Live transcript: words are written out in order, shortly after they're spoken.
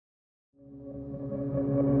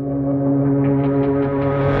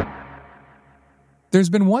There's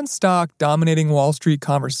been one stock dominating Wall Street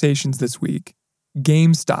conversations this week: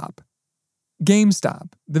 GameStop.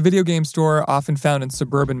 GameStop, the video game store often found in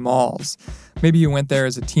suburban malls. Maybe you went there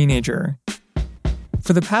as a teenager.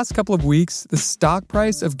 For the past couple of weeks, the stock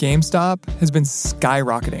price of GameStop has been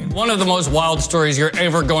skyrocketing. One of the most wild stories you're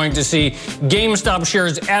ever going to see. GameStop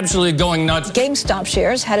shares absolutely going nuts. GameStop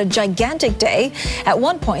shares had a gigantic day, at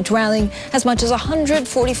one point rallying as much as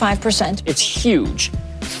 145%. It's huge.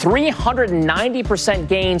 390%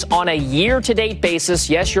 gains on a year-to-date basis.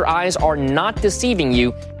 Yes, your eyes are not deceiving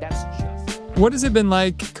you. That's just... What has it been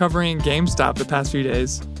like covering GameStop the past few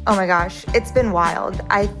days? Oh my gosh, it's been wild.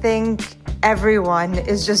 I think everyone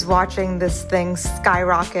is just watching this thing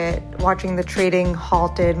skyrocket, watching the trading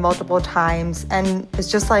halted multiple times, and it's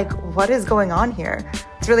just like, what is going on here?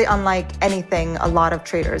 It's really unlike anything a lot of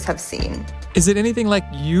traders have seen. Is it anything like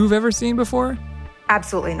you've ever seen before?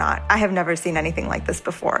 Absolutely not. I have never seen anything like this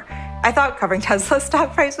before. I thought covering Tesla's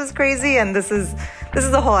stock price was crazy, and this is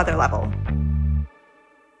a whole other level.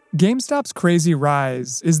 GameStop's crazy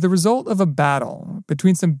rise is the result of a battle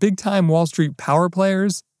between some big-time Wall Street power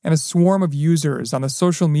players and a swarm of users on the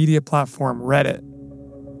social media platform Reddit.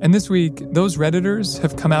 And this week, those Redditors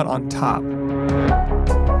have come out on top.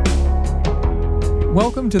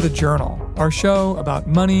 Welcome to The Journal, our show about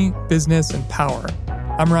money, business, and power.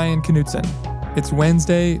 I'm Ryan Knutson. It's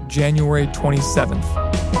Wednesday, January 27th.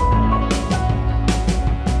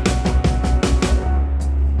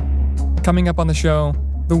 Coming up on the show,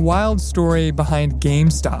 the wild story behind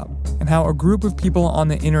GameStop and how a group of people on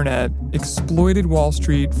the internet exploited Wall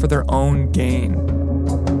Street for their own gain.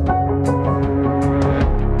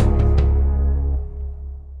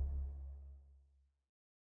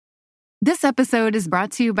 This episode is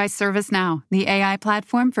brought to you by ServiceNow, the AI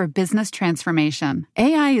platform for business transformation.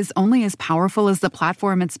 AI is only as powerful as the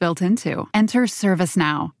platform it's built into. Enter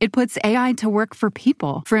ServiceNow. It puts AI to work for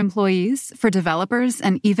people, for employees, for developers,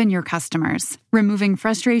 and even your customers, removing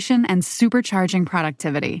frustration and supercharging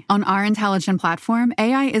productivity. On our intelligent platform,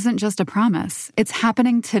 AI isn't just a promise. It's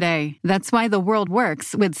happening today. That's why the world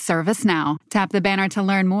works with ServiceNow. Tap the banner to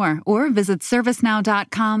learn more or visit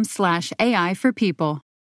servicenow.com/AI for people.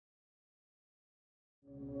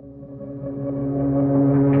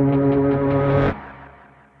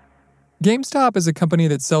 GameStop is a company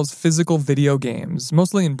that sells physical video games,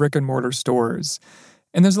 mostly in brick-and-mortar stores.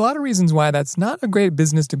 And there's a lot of reasons why that's not a great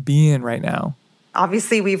business to be in right now.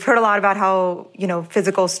 Obviously, we've heard a lot about how,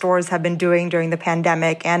 physical stores have been doing during the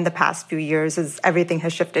pandemic and the past few years as everything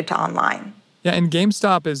has shifted to online. Yeah, and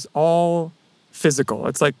GameStop is all physical.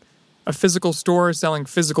 It's like a physical store selling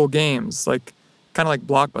physical games, kind of like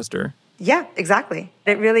Blockbuster. Yeah, exactly.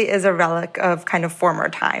 It really is a relic of kind of former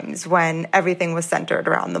times when everything was centered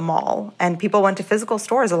around the mall and people went to physical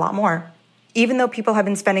stores a lot more. Even though people have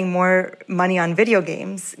been spending more money on video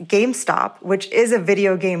games, GameStop, which is a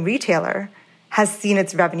video game retailer, has seen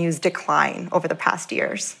its revenues decline over the past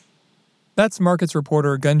years. That's markets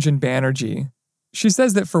reporter Gunjan Banerji. She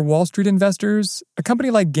says that for Wall Street investors, a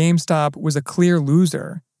company like GameStop was a clear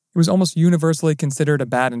loser. It was almost universally considered a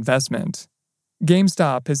bad investment.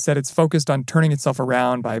 GameStop has said it's focused on turning itself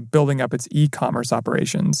around by building up its e-commerce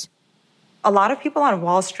operations. A lot of people on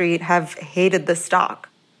Wall Street have hated the stock.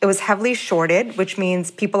 It was heavily shorted, which means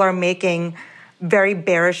people are making very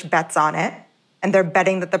bearish bets on it, and they're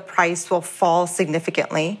betting that the price will fall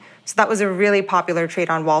significantly. So that was a really popular trade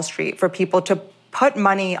on Wall Street for people to put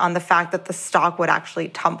money on the fact that the stock would actually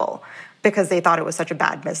tumble because they thought it was such a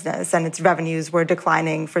bad business and its revenues were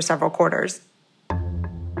declining for several quarters.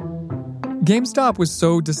 GameStop was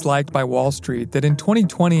so disliked by Wall Street that in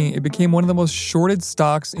 2020, it became one of the most shorted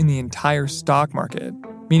stocks in the entire stock market,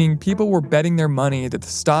 meaning people were betting their money that the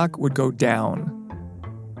stock would go down.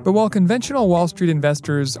 But while conventional Wall Street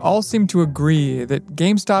investors all seem to agree that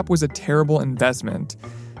GameStop was a terrible investment,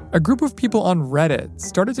 a group of people on Reddit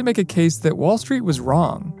started to make a case that Wall Street was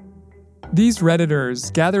wrong. These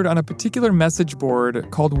Redditors gathered on a particular message board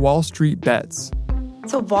called Wall Street Bets.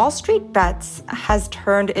 So Wall Street Bets has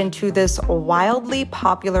turned into this wildly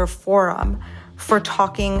popular forum for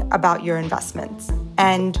talking about your investments.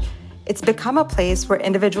 And it's become a place where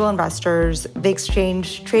individual investors, they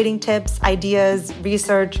exchange trading tips, ideas,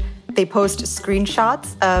 research. They post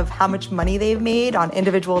screenshots of how much money they've made on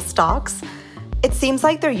individual stocks. It seems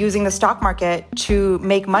like they're using the stock market to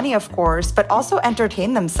make money, of course, but also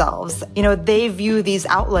entertain themselves. They view these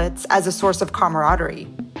outlets as a source of camaraderie.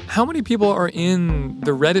 How many people are in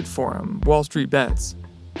the Reddit forum, Wall Street Bets?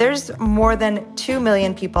 There's more than 2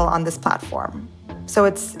 million people on this platform. So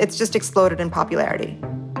it's just exploded in popularity.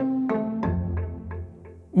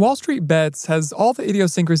 Wall Street Bets has all the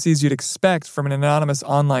idiosyncrasies you'd expect from an anonymous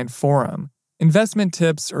online forum. Investment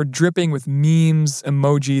tips are dripping with memes,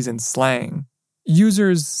 emojis, and slang.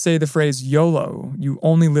 Users say the phrase YOLO, you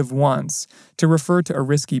only live once, to refer to a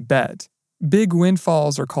risky bet. Big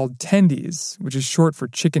windfalls are called tendies, which is short for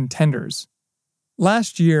chicken tenders.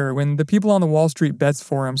 Last year, when the people on the Wall Street Bets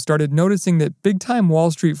forum started noticing that big-time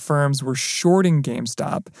Wall Street firms were shorting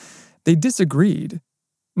GameStop, they disagreed.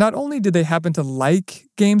 Not only did they happen to like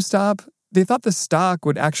GameStop, they thought the stock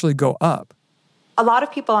would actually go up. A lot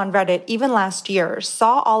of people on Reddit, even last year,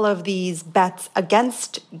 saw all of these bets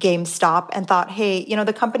against GameStop and thought, hey,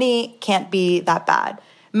 the company can't be that bad.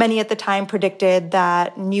 Many at the time predicted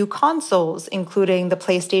that new consoles, including the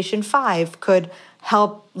PlayStation 5, could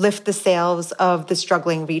help lift the sales of the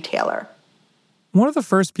struggling retailer. One of the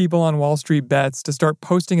first people on Wall Street Bets to start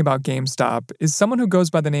posting about GameStop is someone who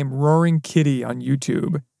goes by the name Roaring Kitty on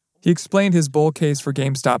YouTube. He explained his bull case for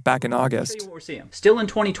GameStop back in August. What we're seeing. Still in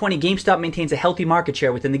 2020, GameStop maintains a healthy market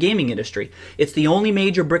share within the gaming industry. It's the only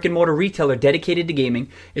major brick-and-mortar retailer dedicated to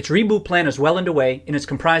gaming. Its reboot plan is well underway, and it's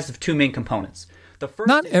comprised of two main components.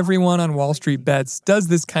 Not everyone on Wall Street Bets does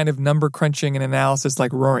this kind of number crunching and analysis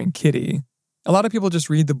like Roaring Kitty. A lot of people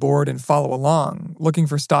just read the board and follow along, looking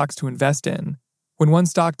for stocks to invest in. When one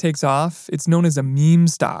stock takes off, it's known as a meme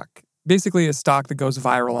stock, basically a stock that goes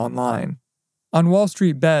viral online. On Wall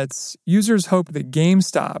Street Bets, users hoped that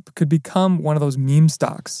GameStop could become one of those meme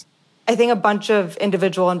stocks. I think a bunch of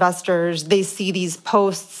individual investors, they see these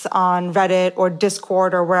posts on Reddit or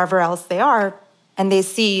Discord or wherever else they are, and they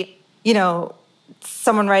see,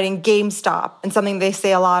 someone writing GameStop, and something they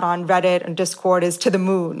say a lot on Reddit and Discord is to the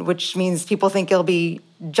moon, which means people think it'll be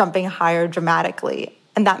jumping higher dramatically.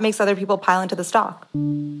 And that makes other people pile into the stock.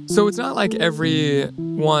 So it's not like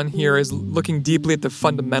everyone here is looking deeply at the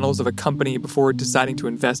fundamentals of a company before deciding to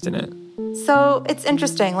invest in it. So it's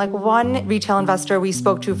interesting. Like one retail investor we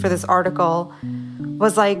spoke to for this article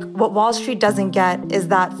was like, what Wall Street doesn't get is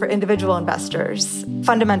that for individual investors,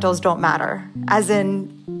 fundamentals don't matter. As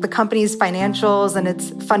in the company's financials and its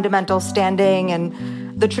fundamental standing and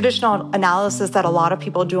the traditional analysis that a lot of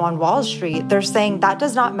people do on Wall Street, they're saying that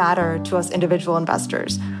does not matter to us individual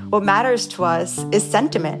investors. What matters to us is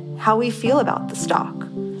sentiment, how we feel about the stock.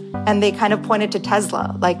 And they kind of pointed to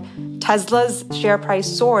Tesla. Like Tesla's share price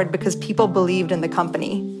soared because people believed in the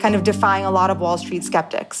company, kind of defying a lot of Wall Street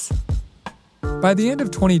skeptics. By the end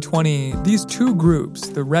of 2020, these two groups,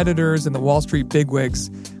 the Redditors and the Wall Street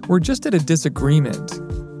bigwigs, were just at a disagreement.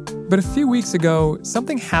 But a few weeks ago,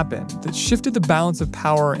 something happened that shifted the balance of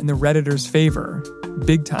power in the Redditors' favor,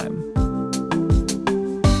 big time.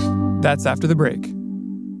 That's after the break.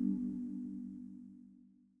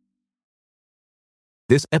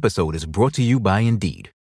 This episode is brought to you by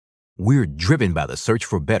Indeed. We're driven by the search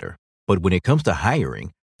for better, but when it comes to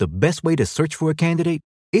hiring, the best way to search for a candidate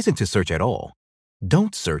isn't to search at all.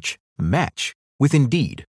 Don't search, match with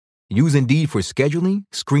Indeed. Use Indeed for scheduling,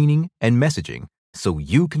 screening, and messaging so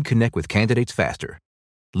you can connect with candidates faster.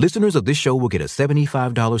 Listeners of this show will get a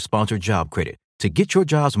 $75 sponsored job credit to get your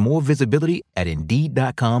jobs more visibility at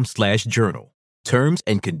Indeed.com/journal. Terms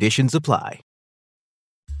and conditions apply.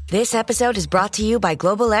 This episode is brought to you by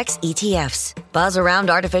Global X ETFs. Buzz around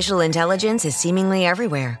artificial intelligence is seemingly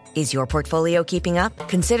everywhere. Is your portfolio keeping up?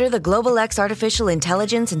 Consider the Global X Artificial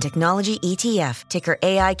Intelligence and Technology ETF, ticker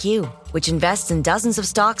AIQ, which invests in dozens of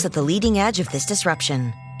stocks at the leading edge of this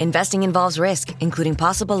disruption. Investing involves risk, including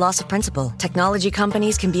possible loss of principal. Technology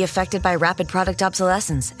companies can be affected by rapid product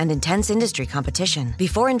obsolescence and intense industry competition.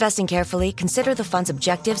 Before investing carefully, consider the fund's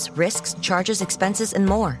objectives, risks, charges, expenses, and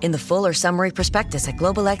more in the full or summary prospectus at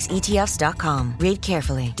globalxetfs.com. Read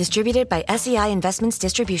carefully. Distributed by SEI Investments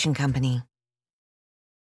Distribution Company.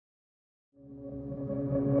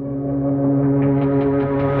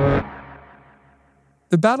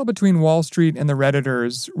 The battle between Wall Street and the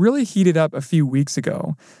Redditors really heated up a few weeks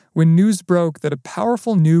ago when news broke that a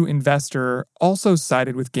powerful new investor also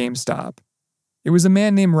sided with GameStop. It was a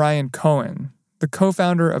man named Ryan Cohen, the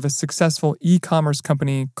co-founder of a successful e-commerce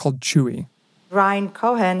company called Chewy. Ryan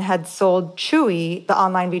Cohen had sold Chewy, the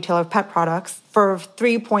online retailer of pet products, for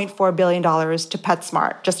 $3.4 billion to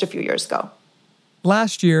PetSmart just a few years ago.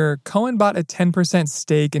 Last year, Cohen bought a 10%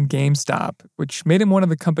 stake in GameStop, which made him one of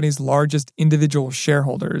the company's largest individual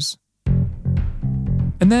shareholders.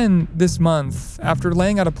 And then, this month, after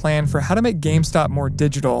laying out a plan for how to make GameStop more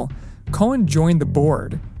digital, Cohen joined the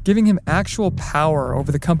board, giving him actual power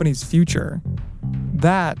over the company's future.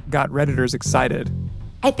 That got Redditors excited.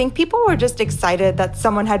 I think people were just excited that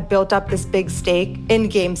someone had built up this big stake in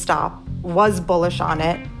GameStop, was bullish on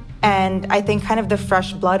it, and I think kind of the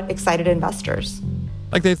fresh blood excited investors.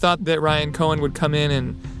 Like they thought that Ryan Cohen would come in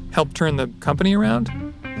and help turn the company around?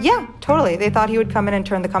 Yeah, totally. They thought he would come in and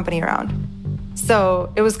turn the company around.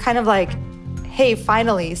 So it was kind of like, hey,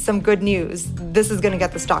 finally, some good news. This is going to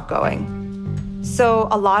get the stock going. So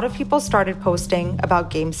a lot of people started posting about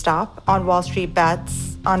GameStop on Wall Street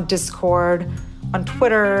Bets, on Discord, on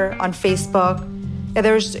Twitter, on Facebook.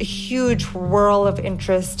 There's a huge whirl of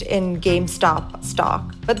interest in GameStop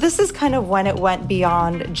stock. But this is kind of when it went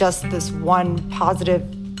beyond just this one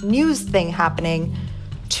positive news thing happening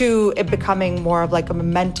to it becoming more of like a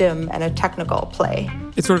momentum and a technical play.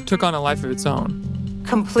 It sort of took on a life of its own.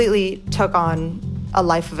 Completely took on a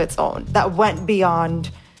life of its own that went beyond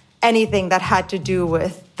anything that had to do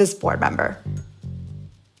with this board member.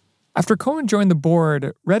 After Cohen joined the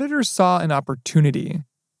board, Redditors saw an opportunity.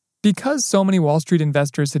 Because so many Wall Street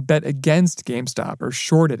investors had bet against GameStop or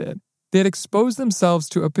shorted it, they had exposed themselves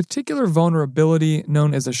to a particular vulnerability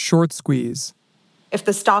known as a short squeeze. If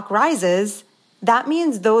the stock rises, that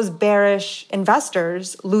means those bearish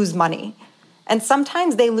investors lose money. And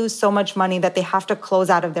sometimes they lose so much money that they have to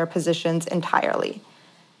close out of their positions entirely.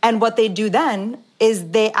 And what they do then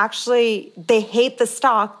is they hate the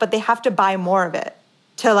stock, but they have to buy more of it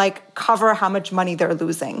to like cover how much money they're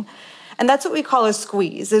losing. And that's what we call a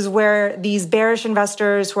squeeze, is where these bearish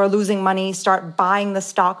investors who are losing money start buying the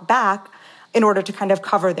stock back in order to kind of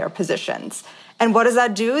cover their positions. And what does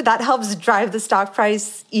that do? That helps drive the stock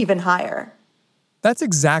price even higher. That's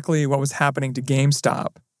exactly what was happening to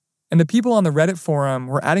GameStop. And the people on the Reddit forum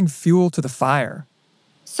were adding fuel to the fire.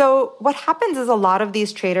 So what happens is a lot of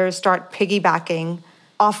these traders start piggybacking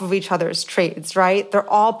off of each other's trades, right? They're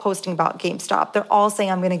all posting about GameStop. They're all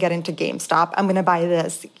saying, I'm going to get into GameStop. I'm going to buy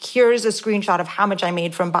this. Here's a screenshot of how much I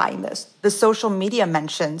made from buying this. The social media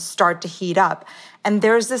mentions start to heat up. And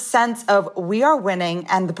there's this sense of we are winning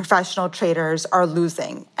and the professional traders are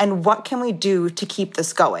losing. And what can we do to keep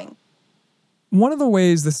this going? One of the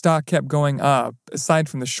ways the stock kept going up, aside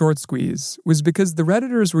from the short squeeze, was because the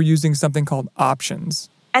Redditors were using something called options.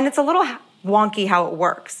 And it's a little wonky how it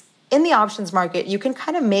works. In the options market, you can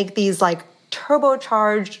kind of make these like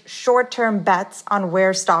turbocharged short-term bets on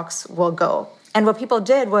where stocks will go. And what people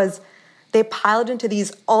did was they piled into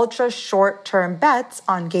these ultra short-term bets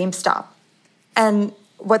on GameStop. And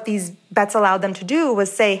what these bets allowed them to do was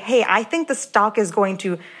say, hey, I think the stock is going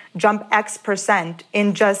to jump X%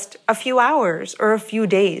 in just a few hours or a few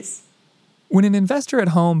days. When an investor at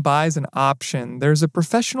home buys an option, there's a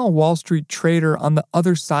professional Wall Street trader on the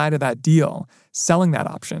other side of that deal, selling that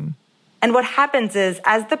option. And what happens is,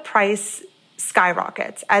 as the price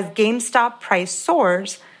skyrockets, as GameStop price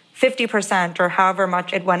soars 50% or however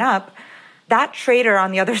much it went up, that trader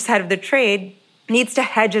on the other side of the trade needs to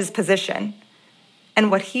hedge his position.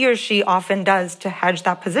 And what he or she often does to hedge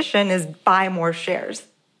that position is buy more shares.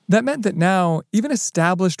 That meant that now, even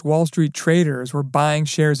established Wall Street traders were buying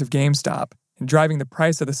shares of GameStop and driving the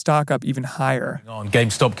price of the stock up even higher.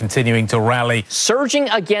 GameStop continuing to rally. Surging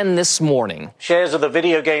again this morning. Shares of the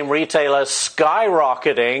video game retailer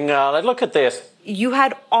skyrocketing. Look at this. You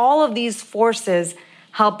had all of these forces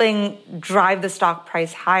helping drive the stock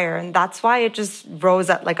price higher, and that's why it just rose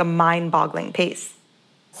at like a mind-boggling pace.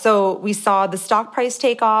 So we saw the stock price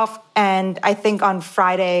take off, and I think on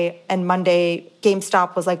Friday and Monday,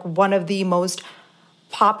 GameStop was like one of the most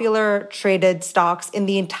popular traded stocks in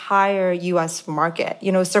the entire US market,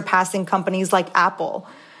 surpassing companies like Apple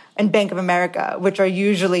and Bank of America, which are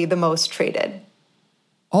usually the most traded.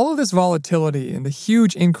 All of this volatility and the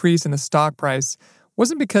huge increase in the stock price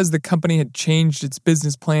wasn't because the company had changed its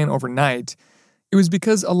business plan overnight. It was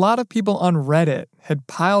because a lot of people on Reddit had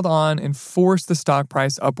piled on and forced the stock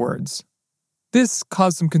price upwards. This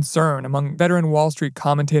caused some concern among veteran Wall Street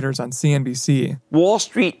commentators on CNBC. Wall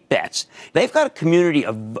Street Bets. They've got a community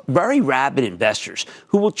of very rabid investors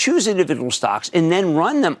who will choose individual stocks and then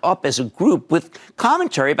run them up as a group with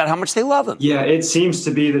commentary about how much they love them. Yeah, it seems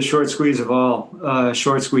to be the short squeeze of all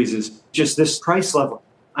short squeezes. Just this price level.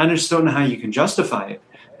 I just don't know how you can justify it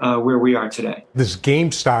where we are today. This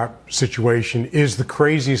GameStop situation is the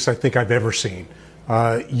craziest I think I've ever seen.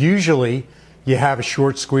 Usually, you have a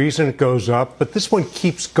short squeeze and it goes up, but this one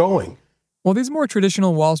keeps going. While these more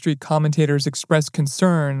traditional Wall Street commentators expressed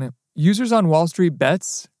concern, users on Wall Street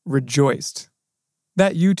Bets rejoiced.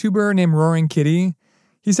 That YouTuber named Roaring Kitty,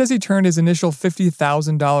 he says he turned his initial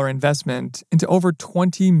 $50,000 investment into over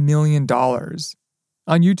 $20 million.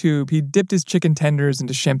 On YouTube, he dipped his chicken tenders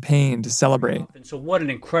into champagne to celebrate. And so what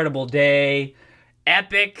an incredible day.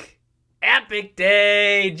 Epic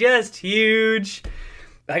day. Just huge.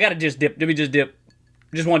 I gotta just dip. Let me just dip.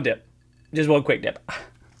 Just one dip. Just one quick dip.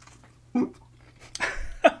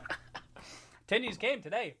 Tendies came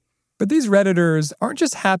today. But these Redditors aren't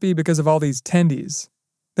just happy because of all these tendies.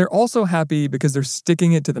 They're also happy because they're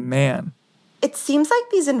sticking it to the man. It seems like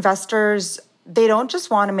these investors they don't just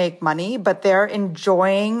want to make money, but they're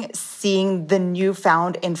enjoying seeing the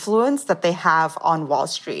newfound influence that they have on Wall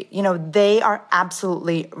Street. They are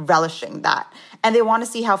absolutely relishing that, and they want to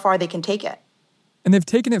see how far they can take it. And they've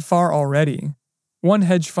taken it far already. One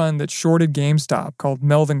hedge fund that shorted GameStop, called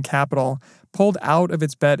Melvin Capital, pulled out of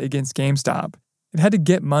its bet against GameStop. It had to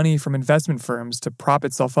get money from investment firms to prop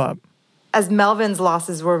itself up. As Melvin's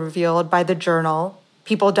losses were revealed by the Journal,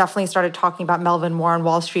 people definitely started talking about Melvin more on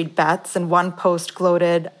Wall Street bets, and one post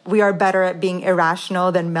gloated, "We are better at being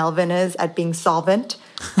irrational than Melvin is at being solvent."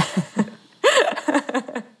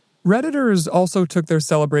 Redditors also took their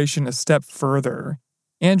celebration a step further.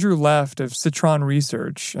 Andrew Left of Citron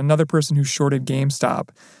Research, another person who shorted GameStop,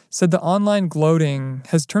 said the online gloating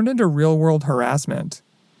has turned into real-world harassment.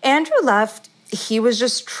 Andrew Left, he was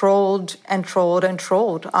just trolled and trolled and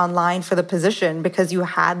trolled online for the position because you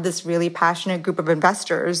had this really passionate group of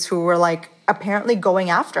investors who were apparently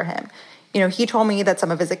going after him. He told me that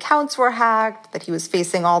some of his accounts were hacked, that he was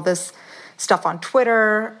facing all this stuff on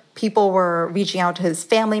Twitter. People were reaching out to his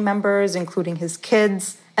family members, including his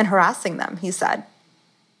kids, and harassing them, he said.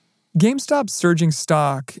 GameStop's surging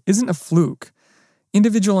stock isn't a fluke.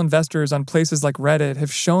 Individual investors on places like Reddit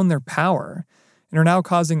have shown their power and are now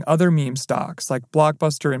causing other meme stocks like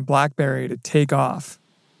Blockbuster and BlackBerry to take off.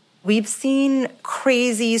 We've seen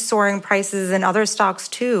crazy soaring prices in other stocks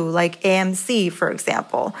too, like AMC, for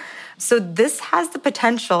example. So this has the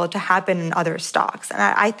potential to happen in other stocks. And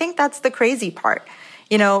I think that's the crazy part.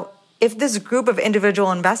 If this group of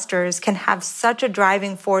individual investors can have such a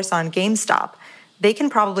driving force on GameStop, they can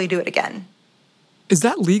probably do it again. Is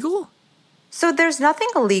that legal? So there's nothing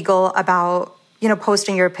illegal about,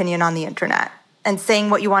 posting your opinion on the internet and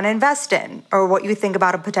saying what you want to invest in or what you think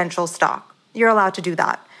about a potential stock. You're allowed to do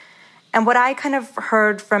that. And what I kind of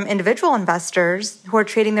heard from individual investors who are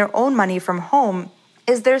trading their own money from home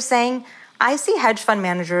is they're saying, I see hedge fund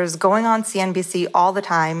managers going on CNBC all the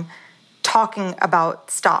time talking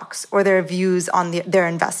about stocks or their views on their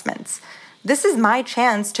investments. This is my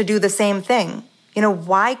chance to do the same thing.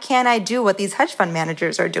 Why can't I do what these hedge fund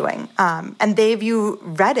managers are doing? And they view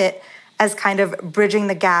Reddit as kind of bridging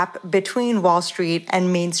the gap between Wall Street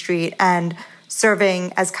and Main Street and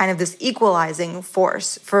serving as kind of this equalizing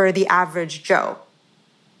force for the average Joe.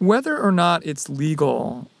 Whether or not it's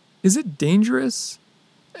legal, is it dangerous?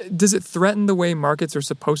 Does it threaten the way markets are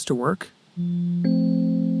supposed to work?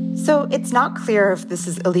 So it's not clear if this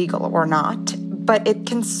is illegal or not, but it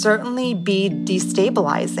can certainly be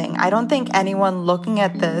destabilizing. I don't think anyone looking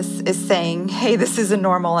at this is saying, hey, this is a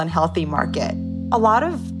normal and healthy market. A lot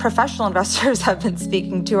of professional investors I've been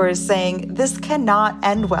speaking to are saying this cannot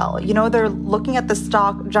end well. They're looking at the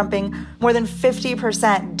stock jumping more than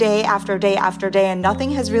 50% day after day after day, and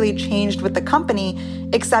nothing has really changed with the company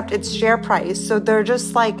except its share price. So they're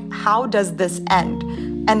just like, how does this end?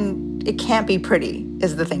 And it can't be pretty,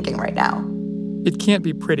 is the thinking right now. It can't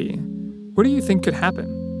be pretty. What do you think could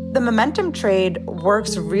happen? The momentum trade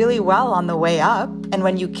works really well on the way up and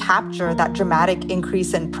when you capture that dramatic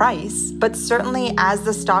increase in price. But certainly as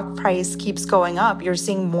the stock price keeps going up, you're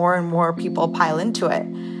seeing more and more people pile into it.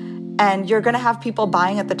 And you're going to have people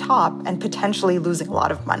buying at the top and potentially losing a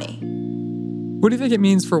lot of money. What do you think it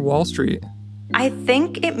means for Wall Street? I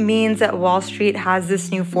think it means that Wall Street has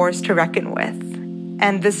this new force to reckon with.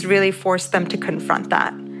 And this really forced them to confront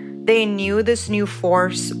that. They knew this new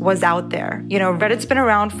force was out there. Reddit's been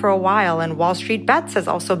around for a while and Wall Street Bets has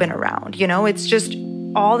also been around. It's just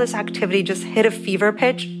all this activity just hit a fever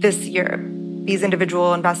pitch this year. These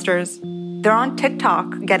individual investors, they're on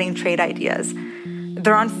TikTok getting trade ideas.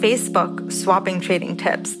 They're on Facebook swapping trading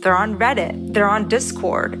tips. They're on Reddit. They're on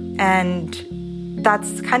Discord. And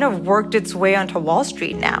that's kind of worked its way onto Wall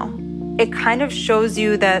Street now. It kind of shows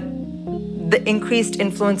you that the increased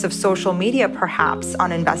influence of social media, perhaps,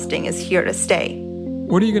 on investing is here to stay.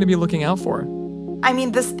 What are you going to be looking out for?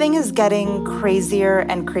 This thing is getting crazier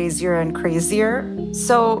and crazier and crazier.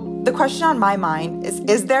 So the question on my mind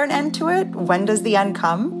is there an end to it? When does the end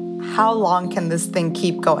come? How long can this thing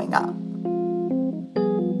keep going up?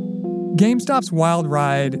 GameStop's wild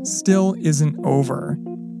ride still isn't over.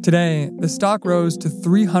 Today, the stock rose to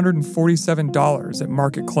 $347 at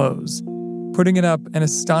market close, putting it up an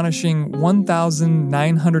astonishing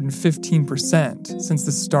 1,915% since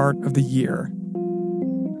the start of the year.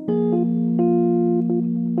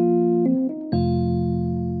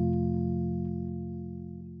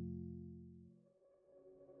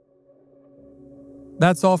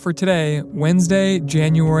 That's all for today, Wednesday,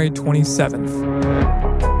 January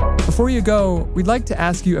 27th. Before you go, we'd like to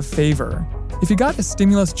ask you a favor. If you got a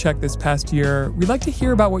stimulus check this past year, we'd like to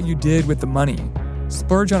hear about what you did with the money.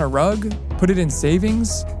 Splurge on a rug? Put it in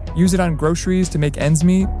savings? Use it on groceries to make ends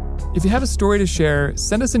meet? If you have a story to share,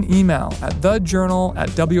 send us an email at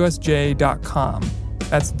thejournal@wsj.com.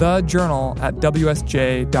 That's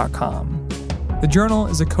thejournal@wsj.com. The Journal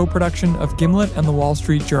is a co-production of Gimlet and The Wall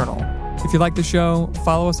Street Journal. If you like the show,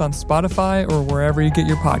 follow us on Spotify or wherever you get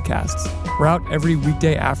your podcasts. We're out every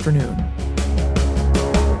weekday afternoon.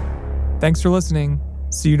 Thanks for listening.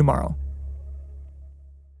 See you tomorrow.